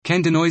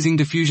Can denoising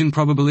diffusion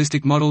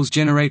probabilistic models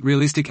generate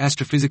realistic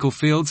astrophysical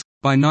fields?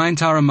 By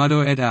Nayantara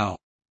Muddur et al.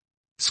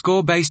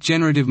 Score-based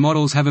generative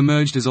models have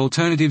emerged as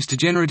alternatives to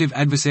generative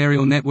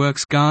adversarial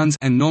networks (GANs)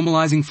 and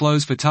normalizing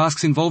flows for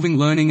tasks involving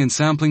learning and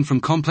sampling from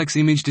complex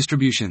image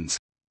distributions.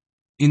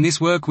 In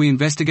this work we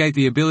investigate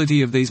the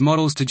ability of these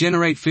models to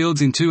generate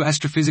fields in two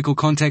astrophysical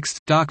contexts,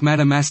 dark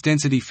matter mass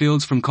density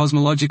fields from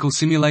cosmological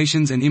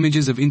simulations and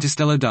images of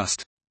interstellar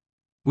dust.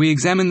 We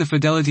examine the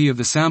fidelity of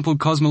the sampled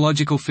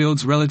cosmological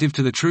fields relative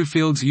to the true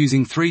fields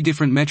using 3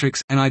 different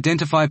metrics, and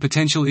identify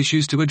potential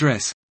issues to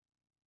address.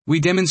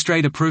 We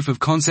demonstrate a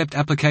proof-of-concept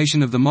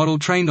application of the model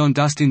trained on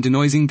dust in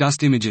denoising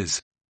dust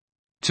images.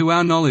 To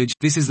our knowledge,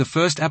 this is the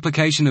first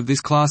application of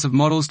this class of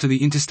models to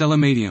the interstellar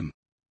medium.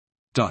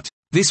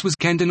 This was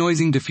Can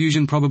denoising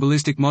diffusion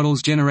probabilistic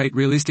models generate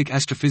realistic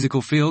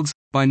astrophysical fields?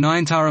 By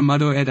Nayantara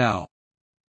Muddur et al.